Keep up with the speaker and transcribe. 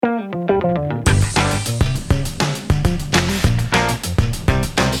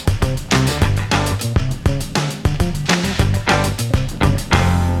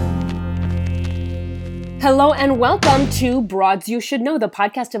and welcome to Broads You Should Know, the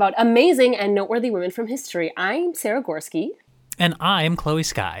podcast about amazing and noteworthy women from history. I'm Sarah Gorski. And I'm Chloe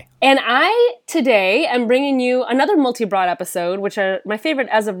Sky. And I, today, am bringing you another multi-broad episode, which are my favorite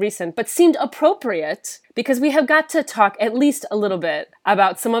as of recent, but seemed appropriate because we have got to talk at least a little bit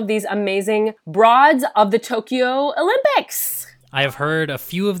about some of these amazing broads of the Tokyo Olympics. I have heard a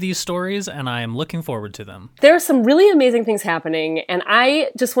few of these stories, and I am looking forward to them. There are some really amazing things happening, and I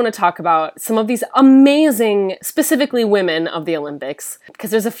just want to talk about some of these amazing, specifically women of the Olympics,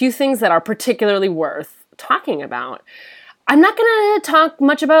 because there's a few things that are particularly worth talking about. I'm not going to talk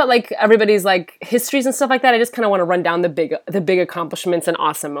much about everybody's histories and stuff like that. I just kind of want to run down the big accomplishments and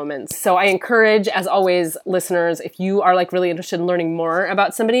awesome moments. So I encourage, as always, listeners, if you are really interested in learning more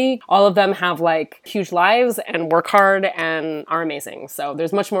about somebody, all of them have huge lives and work hard and are amazing. So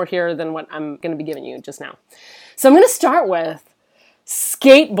there's much more here than what I'm going to be giving you just now. So I'm going to start with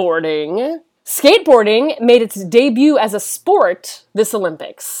skateboarding. Skateboarding made its debut as a sport this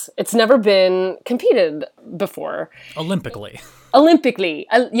Olympics. It's never been competed before. Olympically,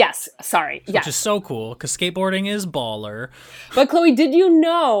 yes, sorry. Which is so cool, because skateboarding is baller. But Chloe, did you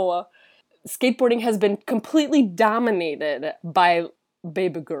know skateboarding has been completely dominated by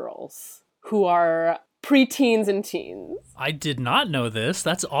baby girls who are preteens and teens? I did not know this.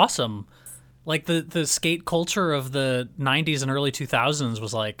 That's awesome. The skate culture of the 90s and early 2000s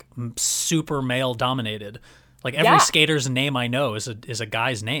was super male dominated. Every skater's name I know is a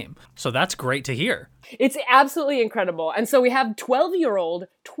guy's name. So that's great to hear. It's absolutely incredible. And so we have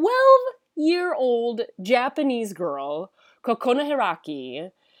 12-year-old Japanese girl, Kokona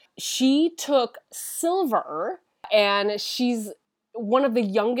Hiraki. She took silver, and she's one of the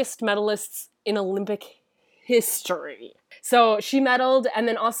youngest medalists in Olympic history. So she medaled, and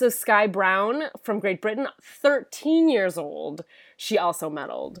then also Sky Brown from Great Britain, 13 years old, she also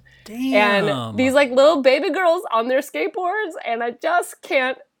medaled. Damn. And these little baby girls on their skateboards, and I just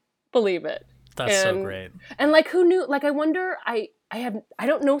can't believe it. That's so great. And who knew? I wonder. I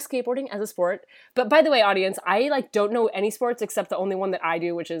don't know skateboarding as a sport, but by the way, audience, I don't know any sports except the only one that I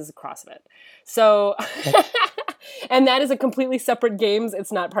do, which is CrossFit. So, and that is a completely separate games.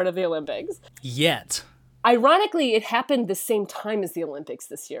 It's not part of the Olympics Yet. Ironically, it happened the same time as the Olympics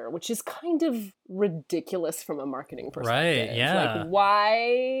this year, which is kind of ridiculous from a marketing perspective. Right, yeah.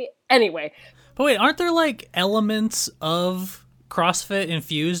 Why? Anyway. But wait, aren't there elements of CrossFit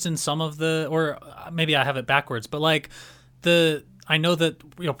infused in some of the, or maybe I have it backwards, but I know that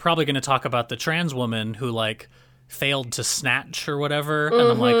you're probably going to talk about the trans woman who failed to snatch or whatever,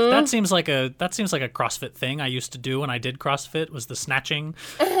 and I'm that seems like a CrossFit thing I used to do when I did CrossFit, was the snatching.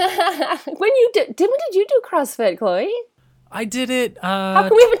 When did you do CrossFit, Chloe? I did it. How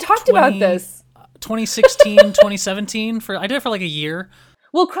come we haven't talked about this? 2016, 2017. I did it for a year.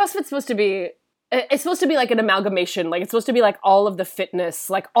 Well, CrossFit's supposed to be. It's supposed to be an amalgamation. It's supposed to be all of the fitness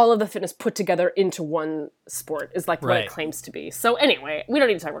put together into one sport is what right. It claims to be. So anyway, we don't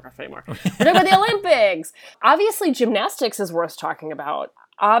need to talk about CrossFit anymore. We're talking about the Olympics. Obviously, gymnastics is worth talking about.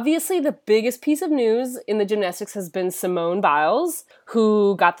 Obviously, the biggest piece of news in the gymnastics has been Simone Biles,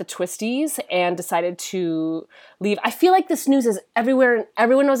 who got the twisties and decided to leave. I feel like this news is everywhere and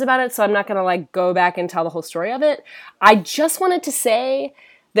everyone knows about it, so I'm not going to go back and tell the whole story of it. I just wanted to say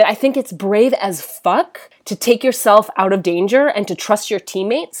that I think it's brave as fuck to take yourself out of danger and to trust your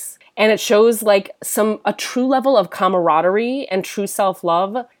teammates. And it shows a true level of camaraderie and true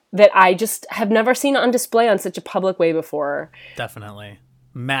self-love that I just have never seen on display on such a public way before. Definitely.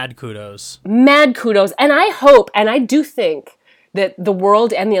 Mad kudos. And I hope, and I do think, that the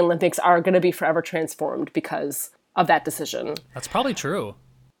world and the Olympics are going to be forever transformed because of that decision. That's probably true.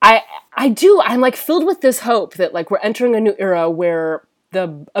 I do. I'm filled with this hope that we're entering a new era where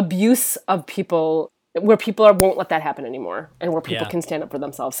the abuse of people, where people won't let that happen anymore, and where people can stand up for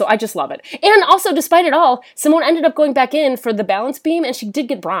themselves. So I just love it. And also, despite it all, Simone ended up going back in for the balance beam, and she did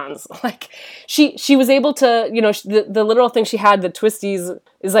get bronze. She was able to, the literal thing she had, the twisties,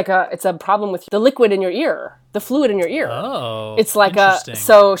 is it's a problem with the liquid in your ear, the fluid in your ear. Oh, it's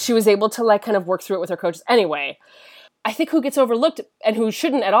so she was able to kind of work through it with her coaches. Anyway, I think who gets overlooked and who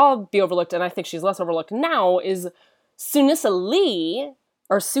shouldn't at all be overlooked, and I think she's less overlooked now, is Sunisa Lee,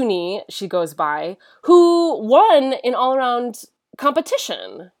 or Suni, she goes by, who won in all-around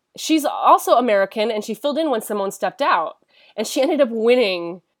competition. She's also American, and she filled in when Simone stepped out. And she ended up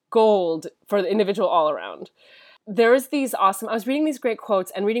winning gold for the individual all-around. there's these awesome, I was reading these great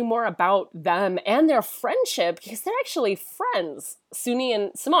quotes and reading more about them and their friendship because they're actually friends, Suni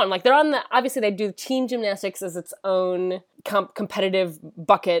and Simone. Like they're on obviously they do team gymnastics as its own competitive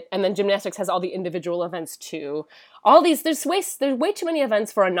bucket. And then gymnastics has all the individual events too. All these, there's way too many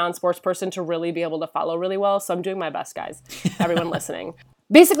events for a non-sports person to really be able to follow really well. So I'm doing my best, guys, everyone listening.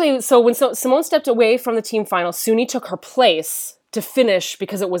 Basically, so when Simone stepped away from the team final, Suni took her place to finish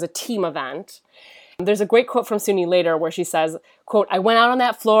because it was a team event. There's a great quote from Suni later where she says, quote, "I went out on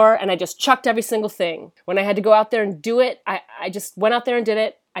that floor and I just chucked every single thing. When I had to go out there and do it, I just went out there and did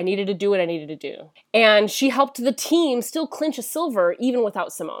it. I needed to do what I needed to do." And she helped the team still clinch a silver even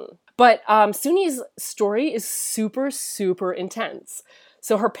without Simone. But Suni's story is super, super intense.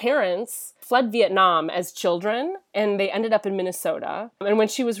 So her parents fled Vietnam as children and they ended up in Minnesota. And when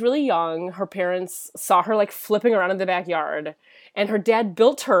she was really young, her parents saw her like flipping around in the backyard. And her dad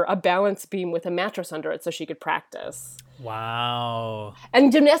built her a balance beam with a mattress under it so she could practice. Wow.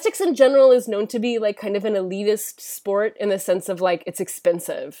 And gymnastics in general is known to be like kind of an elitist sport in the sense of like it's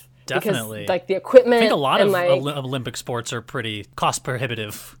expensive. Definitely. Because, like the equipment. I think a lot of like, Olympic sports are pretty cost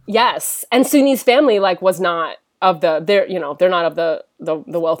prohibitive. Yes. And Suni's family like was not of they're not of the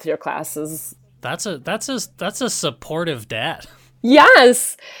wealthier classes. That's a supportive dad.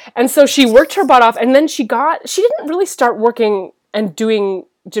 Yes. And so she worked her butt off and then she didn't really start working and doing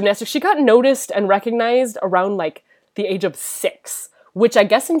gymnastics. She got noticed and recognized around like the age of 6, which I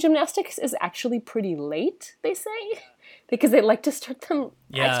guess in gymnastics is actually pretty late, they say, because they like to start them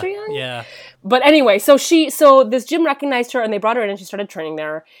extra young. Yeah. But anyway, so this gym recognized her and they brought her in and she started training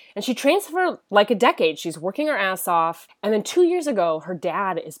there. And she trains for like a decade. She's working her ass off. And then 2 years ago, her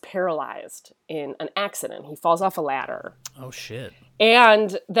dad is paralyzed in an accident. He falls off a ladder. Oh, shit.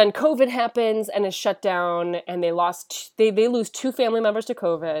 And then COVID happens and is shut down and they lose 2 family members to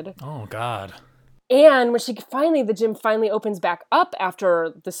COVID. Oh, God. And when the gym finally opens back up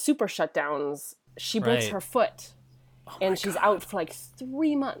after the super shutdowns, she breaks her foot. And she's out for like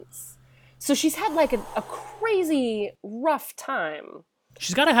 3 months. So she's had like a crazy rough time.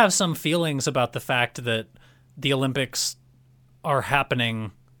 She's got to have some feelings about the fact that the Olympics are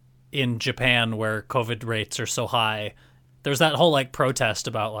happening in Japan where COVID rates are so high. There's that whole like protest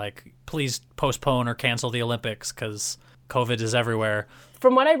about like, please postpone or cancel the Olympics because COVID is everywhere.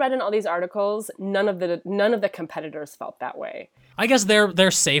 From what I read in all these articles, none of the competitors felt that way. I guess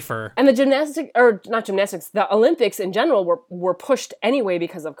they're safer. And the the Olympics in general were pushed anyway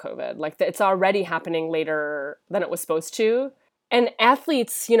because of COVID. Like it's already happening later than it was supposed to. And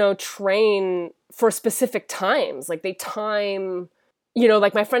athletes, train for specific times. Like they time,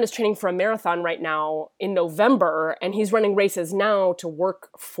 like my friend is training for a marathon right now in November and he's running races now to work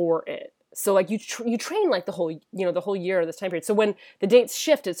for it. So like you train like the whole year, this time period. So when the dates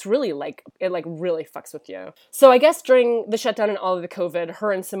shift, it's really like, it like really fucks with you. So I guess during the shutdown and all of the COVID,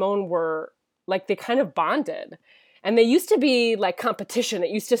 her and Simone were like, they kind of bonded. And they used to be like competition. It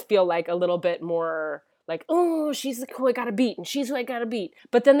used to feel like a little bit more like, oh, she's who I gotta beat and she's who I gotta beat.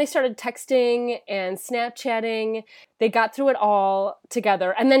 But then they started texting and Snapchatting. They got through it all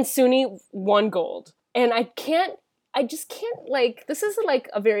together. And then Suni won gold. And I just can't, like, this is like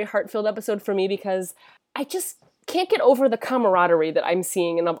a very heart-filled episode for me because I just can't get over the camaraderie that I'm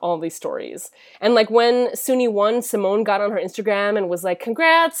seeing in all these stories. And like when Suni won, Simone got on her Instagram and was like,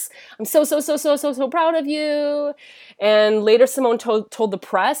 congrats, I'm so proud of you. And later Simone told the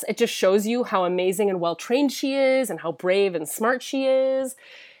press, it just shows you how amazing and well-trained she is and how brave and smart she is.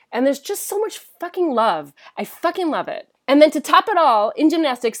 And there's just so much fucking love. I fucking love it. And then to top it all, in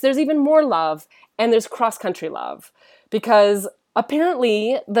gymnastics, there's even more love. And there's cross-country love because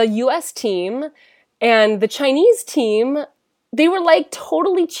apparently the US team and the Chinese team, they were like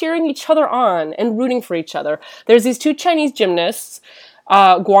totally cheering each other on and rooting for each other. There's these 2 Chinese gymnasts,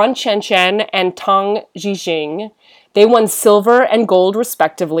 Guan Chenchen and Tang Jijing. They won silver and gold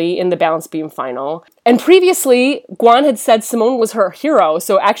respectively in the balance beam final. And previously, Guan had said Simone was her hero.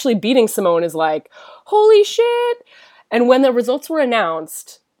 So actually beating Simone is like, holy shit. And when the results were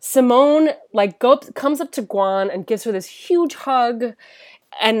announced, Simone comes up to Guan and gives her this huge hug,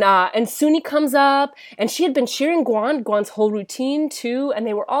 and Suni comes up and she had been cheering Guan's whole routine too, and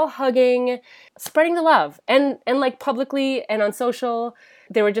they were all hugging, spreading the love, and like publicly and on social,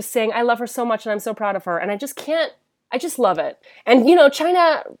 they were just saying, I love her so much and I'm so proud of her, and I just love it. And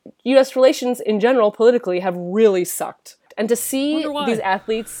China-US relations in general politically have really sucked, and to see these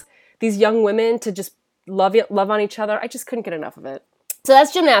athletes, these young women to just love on each other, I just couldn't get enough of it. So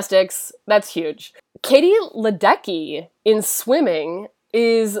that's gymnastics. That's huge. Katie Ledecky in swimming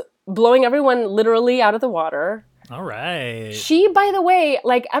is blowing everyone literally out of the water. All right. She, by the way,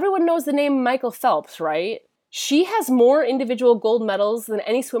 like everyone knows the name Michael Phelps, right? She has more individual gold medals than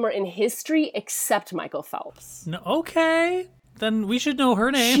any swimmer in history except Michael Phelps. No, okay. Then we should know her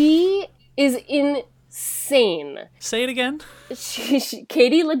name. She is insane. Say it again.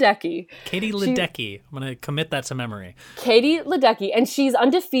 Katie Ledecky. Katie Ledecky. I'm going to commit that to memory. Katie Ledecky. And she's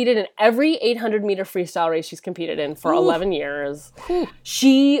undefeated in every 800-meter freestyle race she's competed in for 11 years. Ooh.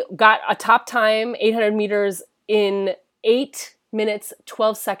 She got a top time 800 meters in 8 minutes,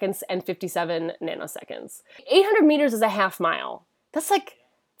 12 seconds, and 57 nanoseconds. 800 meters is a half mile. That's like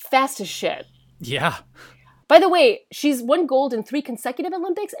fast as shit. Yeah. By the way, she's won gold in 3 consecutive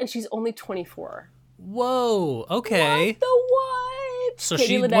Olympics, and she's only 24. Whoa. Okay. What the what? So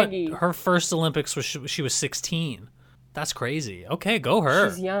Katie Ledecky. her first Olympics was she was 16. That's crazy. Okay, go her.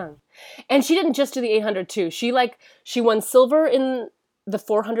 She's young. And she didn't just do the 800 too. She won silver in the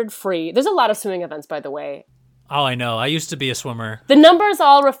 400 free. There's a lot of swimming events, by the way. Oh, I know. I used to be a swimmer. The numbers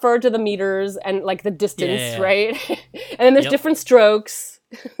all refer to the meters and like the distance, right? And then there's different strokes.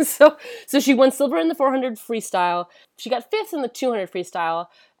 So she won silver in the 400 freestyle. She got 5th in the 200 freestyle.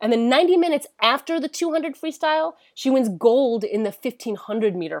 And then 90 minutes after the 200 freestyle, she wins gold in the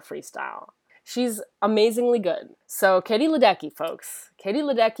 1500 meter freestyle. She's amazingly good. So Katie Ledecky, folks. Katie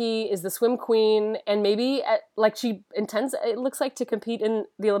Ledecky is the swim queen, and maybe she intends, it looks like, to compete in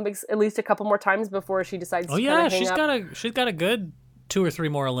the Olympics at least a couple more times before she decides to hang up. She's got a good 2 or 3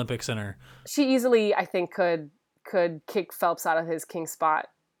 more Olympics in her. She easily, I think, could kick Phelps out of his king spot,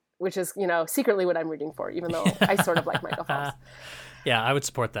 which is, secretly what I'm rooting for, even though I sort of like Michael Phelps. Yeah, I would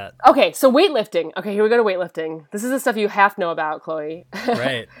support that. Okay, so weightlifting. Okay, here we go to weightlifting. This is the stuff you have to know about, Chloe.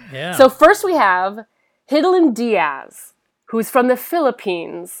 Right, yeah. So first we have Hidilyn Diaz, who's from the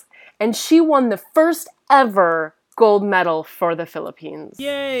Philippines, and she won the first ever gold medal for the Philippines.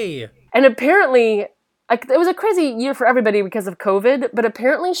 Yay! And apparently, it was a crazy year for everybody because of COVID, but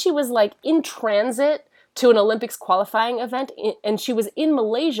apparently she was like in transit to an Olympics qualifying event, and she was in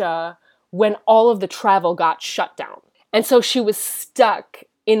Malaysia when all of the travel got shut down. And so she was stuck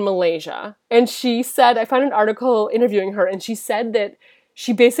in Malaysia. And she said, I found an article interviewing her, and she said that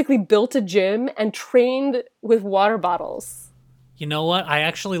she basically built a gym and trained with water bottles. You know what? I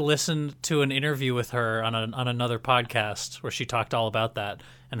actually listened to an interview with her on another podcast where she talked all about that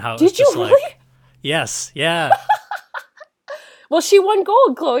and how it was just really? like, yes, yeah. Well, she won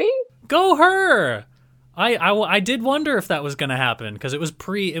gold, Chloe. Go her! I did wonder if that was going to happen because it was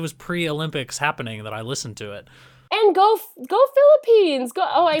pre-Olympics happening that I listened to it. And go Philippines!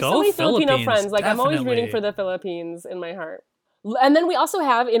 I have so many Filipino friends. Like, definitely. I'm always rooting for the Philippines in my heart. And then we also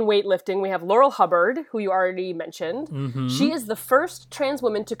have, in weightlifting, we have Laurel Hubbard, who you already mentioned. Mm-hmm. She is the first trans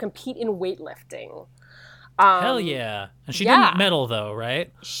woman to compete in weightlifting. Hell yeah. And she didn't medal, though,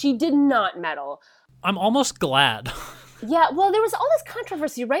 right? She did not medal. I'm almost glad. Yeah, well, there was all this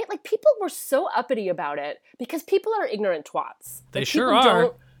controversy, right? Like, people were so uppity about it because people are ignorant twats. They sure are.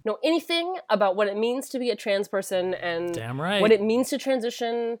 Don't know anything about what it means to be a trans person and damn right. what it means to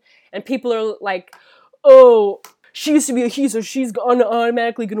transition. And people are like, oh, she used to be a he, so she's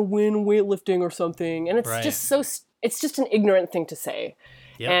automatically going to win weightlifting or something. And it's it's just an ignorant thing to say.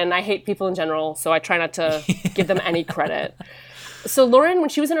 Yep. And I hate people in general, so I try not to give them any credit. So Lauren, when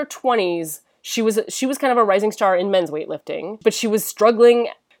she was in her 20s, she was kind of a rising star in men's weightlifting, but she was struggling.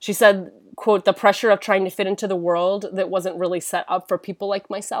 She said, quote, the pressure of trying to fit into the world that wasn't really set up for people like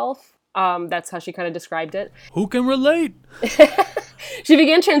myself. That's how she kind of described it. Who can relate? She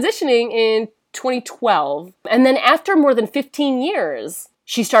began transitioning in 2012. And then after more than 15 years,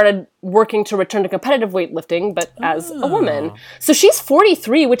 she started working to return to competitive weightlifting, but as a woman. So she's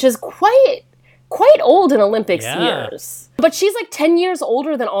 43, which is quite old in Olympics years. But she's like 10 years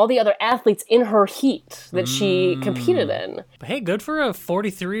older than all the other athletes in her heat that she competed in. Hey, good for a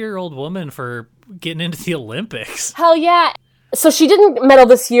 43-year-old woman for getting into the Olympics. Hell yeah. So she didn't medal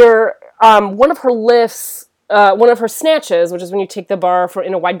this year. One of her lifts, one of her snatches, which is when you take the bar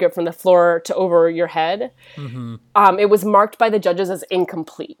in a wide grip from the floor to over your head, it was marked by the judges as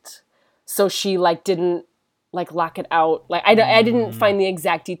incomplete. So she didn't lock it out. I didn't find the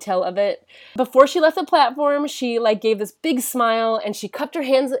exact detail of it. Before she left the platform, she gave this big smile and she cupped her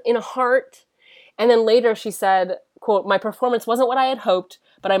hands in a heart. And then later she said, quote, my performance wasn't what I had hoped,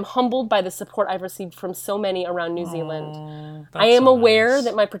 but I'm humbled by the support I've received from so many around New Zealand. I am aware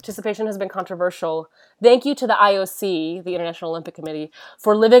that my participation has been controversial. Thank you to the IOC, the International Olympic Committee,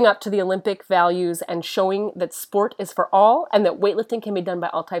 for living up to the Olympic values and showing that sport is for all and that weightlifting can be done by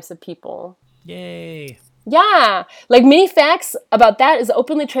all types of people. Yay. Yeah, many facts about that is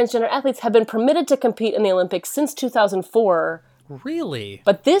openly transgender athletes have been permitted to compete in the Olympics since 2004. Really?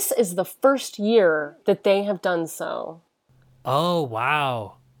 But this is the first year that they have done so. Oh,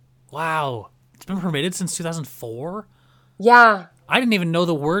 wow. Wow. It's been permitted since 2004? Yeah. I didn't even know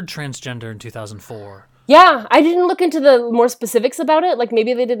the word transgender in 2004. Yeah, I didn't look into the more specifics about it. Like,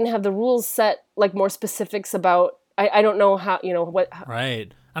 maybe they didn't have the rules set, like, more specifics about... I don't know how, what...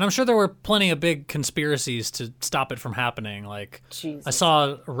 Right. And I'm sure there were plenty of big conspiracies to stop it from happening. Like, Jesus. I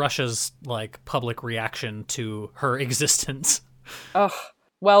saw Russia's, like, public reaction to her existence. Ugh.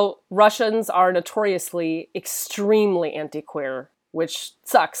 Well, Russians are notoriously extremely anti-queer, which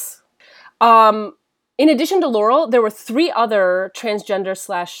sucks. In addition to Laurel, there were 3 other transgender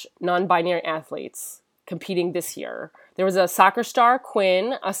 / non-binary athletes competing this year. There was a soccer star,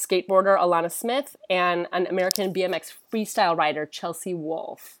 Quinn, a skateboarder, Alana Smith, and an American BMX freestyle rider, Chelsea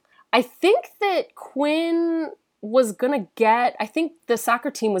Wolfe. I think that Quinn was going to get... I think the soccer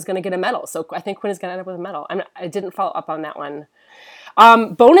team was going to get a medal, so I think Quinn is going to end up with a medal. I didn't follow up on that one.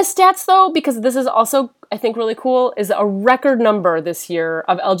 Bonus stats, though, because this is also, I think, really cool, is a record number this year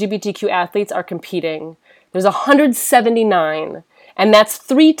of LGBTQ athletes are competing. There's 179, and that's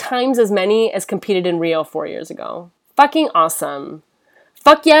 3 times as many as competed in Rio 4 years ago. Fucking awesome.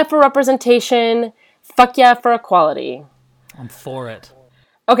 Fuck yeah for representation. Fuck yeah for equality. I'm for it.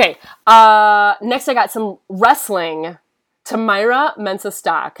 Okay, next I got some wrestling. Tamyra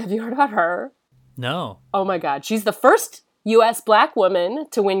Mensah-Stock. Have you heard about her? No. Oh my God. She's the first U.S. black woman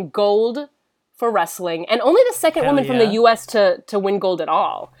to win gold for wrestling, and only the second woman from the U.S. to win gold at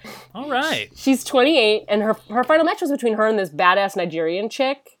all. All right. She's 28, and her final match was between her and this badass Nigerian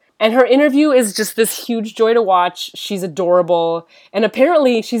chick. And her interview is just this huge joy to watch. She's adorable. And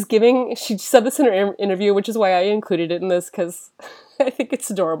apparently she said this in her interview, which is why I included it in this, because I think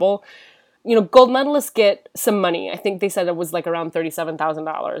it's adorable. Gold medalists get some money. I think they said it was like around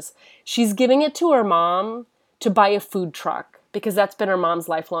 $37,000. She's giving it to her mom to buy a food truck, because that's been her mom's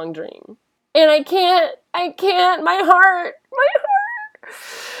lifelong dream. And I can't, my heart.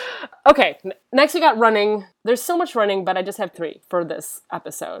 Okay, next we got running. There's so much running, but I just have 3 for this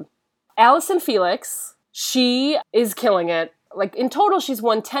episode. Allison Felix, she is killing it. Like, in total, she's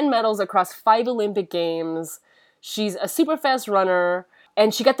won 10 medals across 5 Olympic Games. She's a super fast runner,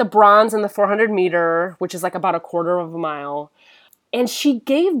 and she got the bronze in the 400 meter, which is like about a quarter of a mile. And she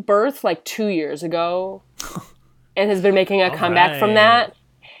gave birth like 2 years ago and has been making a comeback from that.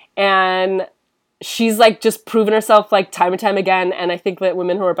 And she's like just proven herself like time and time again. And I think that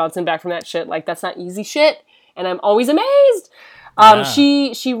women who are bouncing back from that shit, like, that's not easy shit. And I'm always amazed.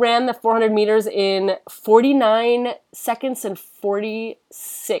 She ran the 400 meters in 49 seconds and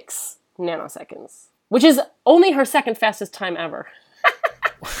 46 nanoseconds, which is only her second fastest time ever.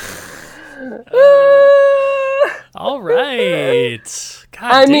 All right.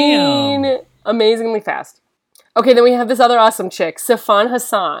 God damn. mean, amazingly fast. Okay, then we have this other awesome chick, Sifan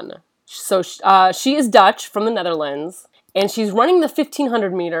Hassan. So she is Dutch from the Netherlands, and she's running the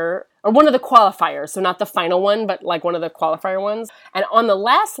 1500 meter, or one of the qualifiers, so not the final one, but like one of the qualifier ones. And on the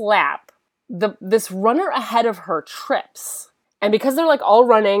last lap, this runner ahead of her trips. And because they're like all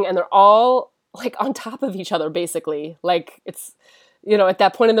running and they're all like on top of each other, basically, like it's, at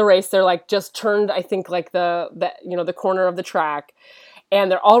that point in the race, they're like just turned, I think, like the corner of the track,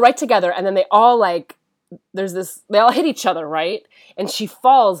 and they're all right together. And then they all like, they all hit each other, right? And she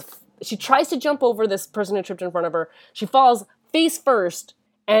falls. She tries to jump over this person who tripped in front of her. She falls face first,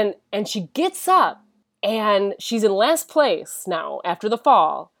 and she gets up, and she's in last place now after the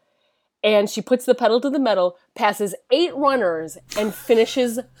fall. And she puts the pedal to the metal, passes 8 runners, and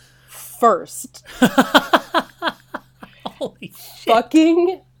finishes first. Holy shit.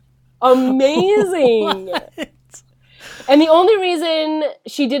 Fucking amazing. What? And the only reason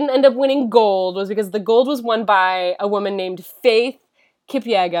she didn't end up winning gold was because the gold was won by a woman named Faith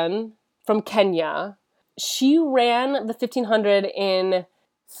Kipyegon from Kenya. She ran the 1500 in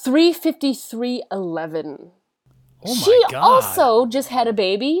 3:53:11. Oh my She God. also just had a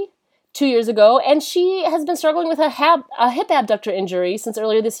baby 2 years ago, and she has been struggling with a hip abductor injury since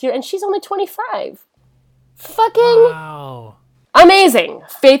earlier this year, and she's only 25. Fucking Wow. amazing.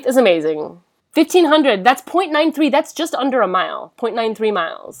 Faith is amazing. 1500, that's 0.93, that's just under a mile, 0.93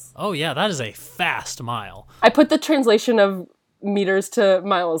 miles. Oh yeah, that is a fast mile. I put the translation of meters to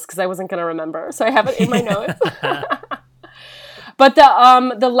miles because I wasn't going to remember, so I have it in my notes. But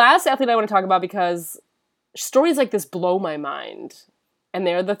the last athlete I want to talk about, because stories like this blow my mind, and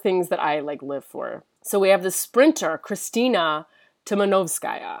they're the things that I like live for. So we have the sprinter, Kristina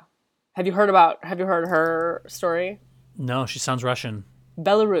Timanovskaya. Have you heard her story? No, she sounds Russian.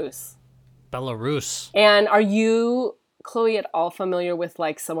 Belarus. And are you, Chloe, at all familiar with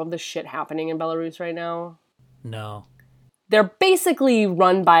like some of the shit happening in Belarus right now? No. They're basically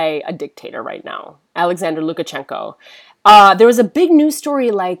run by a dictator right now, Alexander Lukashenko. There was a big news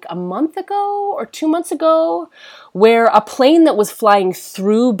story like a month ago or 2 months ago where a plane that was flying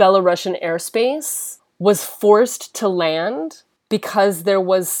through Belarusian airspace was forced to land because there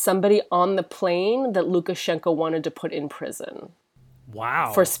was somebody on the plane that Lukashenko wanted to put in prison.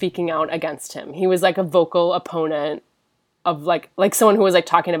 Wow. For speaking out against him. He was like a vocal opponent of like someone who was like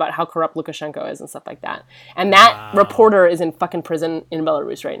talking about how corrupt Lukashenko is and stuff like that. And that reporter is in fucking prison in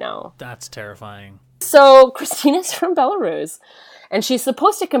Belarus right now. That's terrifying. So Kristina's from Belarus, and she's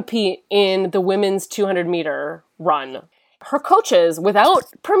supposed to compete in the women's 200-meter run. Her coaches, without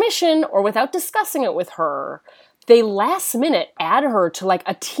permission or without discussing it with her, they last minute add her to like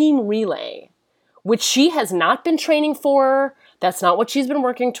a team relay, which she has not been training for. That's not what she's been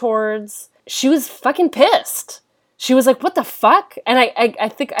working towards. She was fucking pissed. She was like, what the fuck? And I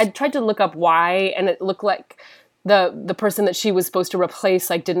think I tried to look up why, and it looked like the person that she was supposed to replace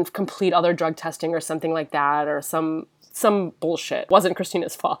like didn't complete all their drug testing or something like that, or some bullshit. It wasn't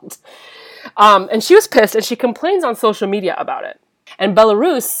Kristina's fault. And she was pissed, and she complains on social media about it. And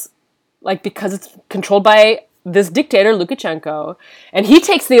Belarus, like, because it's controlled by this dictator, Lukashenko, and he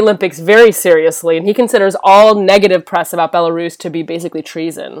takes the Olympics very seriously, and he considers all negative press about Belarus to be basically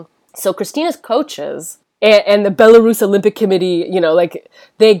treason. So Kristina's coaches and the Belarus Olympic Committee, you know, like,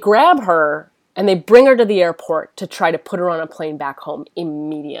 they grab her and they bring her to the airport to try to put her on a plane back home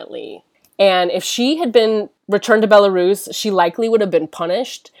immediately. And if she had been returned to Belarus, she likely would have been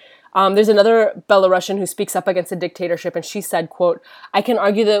punished. There's another Belarusian who speaks up against the dictatorship, and she said, quote, I can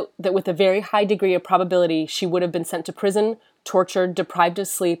argue that with a very high degree of probability, she would have been sent to prison, tortured, deprived of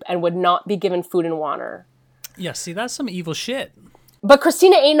sleep, and would not be given food and water. Yeah, see, that's some evil shit. But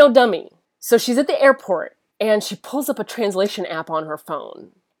Kristina ain't no dummy. So she's at the airport, and she pulls up a translation app on her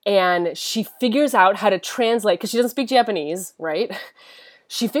phone, and she figures out how to translate, because she doesn't speak Japanese, right?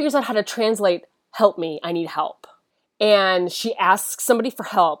 She figures out how to translate, help me, I need help. And she asks somebody for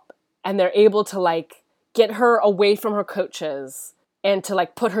help, and they're able to, like, get her away from her coaches and to,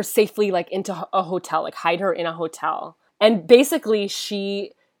 like, put her safely, like, into a hotel, like, hide her in a hotel. And basically,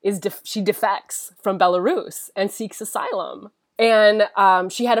 she defects from Belarus and seeks asylum. And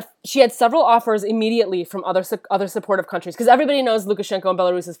she had several offers immediately from other supportive countries, because everybody knows Lukashenko and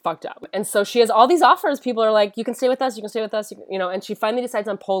Belarus is fucked up. And so she has all these offers. People are like, you can stay with us, you know, and she finally decides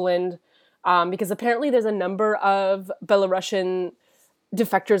on Poland, because apparently there's a number of Belarusian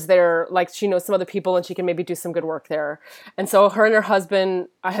defectors there, like she knows some other people and she can maybe do some good work there. And so her and her husband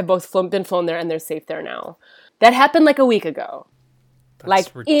have both been flown there, and they're safe there now. That happened like a week ago. That's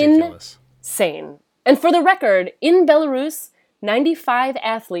like ridiculous. Insane. And for the record, in Belarus, 95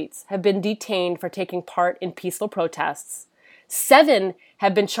 athletes have been detained for taking part in peaceful protests. 7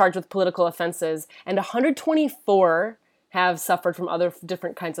 have been charged with political offenses, and 124 have suffered from other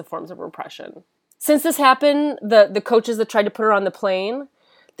different kinds of forms of repression. Since this happened, the coaches that tried to put her on the plane,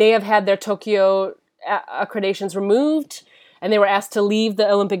 they have had their Tokyo accreditations removed, and they were asked to leave the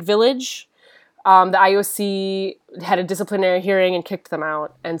Olympic Village. The IOC had a disciplinary hearing and kicked them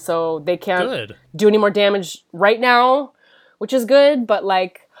out, and so they can't do any more damage right now, which is good, but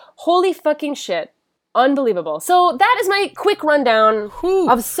like, holy fucking shit. Unbelievable. So that is my quick rundown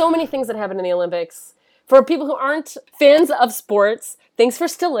of so many things that happened in the Olympics. For people who aren't fans of sports, thanks for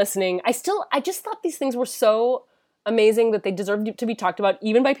still listening. I just thought these things were so amazing that they deserve to be talked about,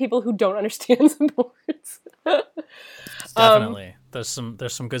 even by people who don't understand sports. Definitely. There's some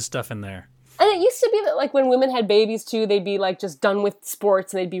good stuff in there. And it used to be that, like, when women had babies too, they'd be like just done with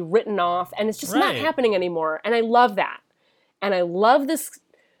sports and they'd be written off, and it's just not happening anymore. And I love that. And I love this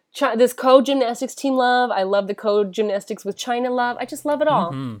co-gymnastics team love. I love the co-gymnastics with China love. I just love it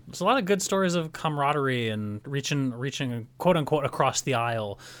all. Mm-hmm. There's a lot of good stories of camaraderie and reaching quote unquote across the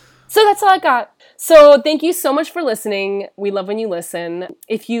aisle. So that's all I got. So thank you so much for listening. We love when you listen.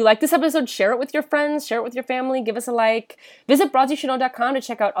 If you like this episode, share it with your friends, share it with your family, give us a like. Visit broadsyoushouldknow.com to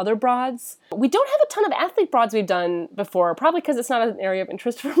check out other brods. We don't have a ton of athlete broads we've done before, probably because it's not an area of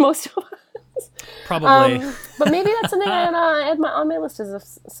interest for most of us. Probably. But maybe that's something I add on my list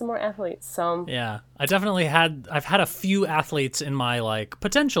is some more athletes. So yeah, I've had a few athletes in my like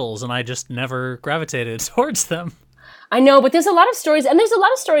potentials, and I just never gravitated towards them. I know, but there's a lot of stories, and there's a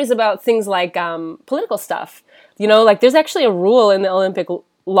lot of stories about things like political stuff. You know, like there's actually a rule in the Olympic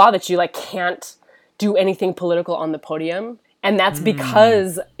law that you like can't do anything political on the podium, and that's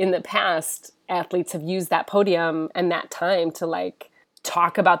because in the past athletes have used that podium and that time to like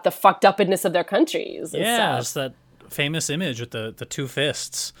talk about the fucked upness of their countries. And stuff. It's that famous image with the two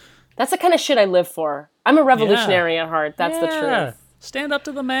fists. That's the kind of shit I live for. I'm a revolutionary at heart. That's the truth. Stand up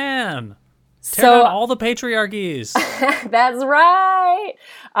to the man. Tear down all the patriarchies. That's right.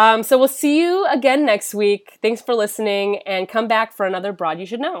 So we'll see you again next week. Thanks for listening, and come back for another Broad You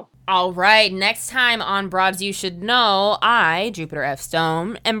Should Know. All right, next time on Broads You Should Know, I, Jupiter F.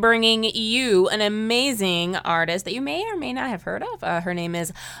 Stone, am bringing you an amazing artist that you may or may not have heard of. Her name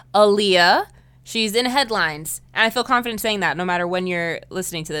is Aaliyah. She's in headlines, and I feel confident saying that no matter when you're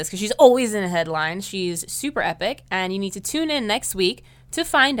listening to this, because she's always in headlines. She's super epic, and you need to tune in next week to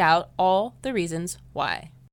find out all the reasons why.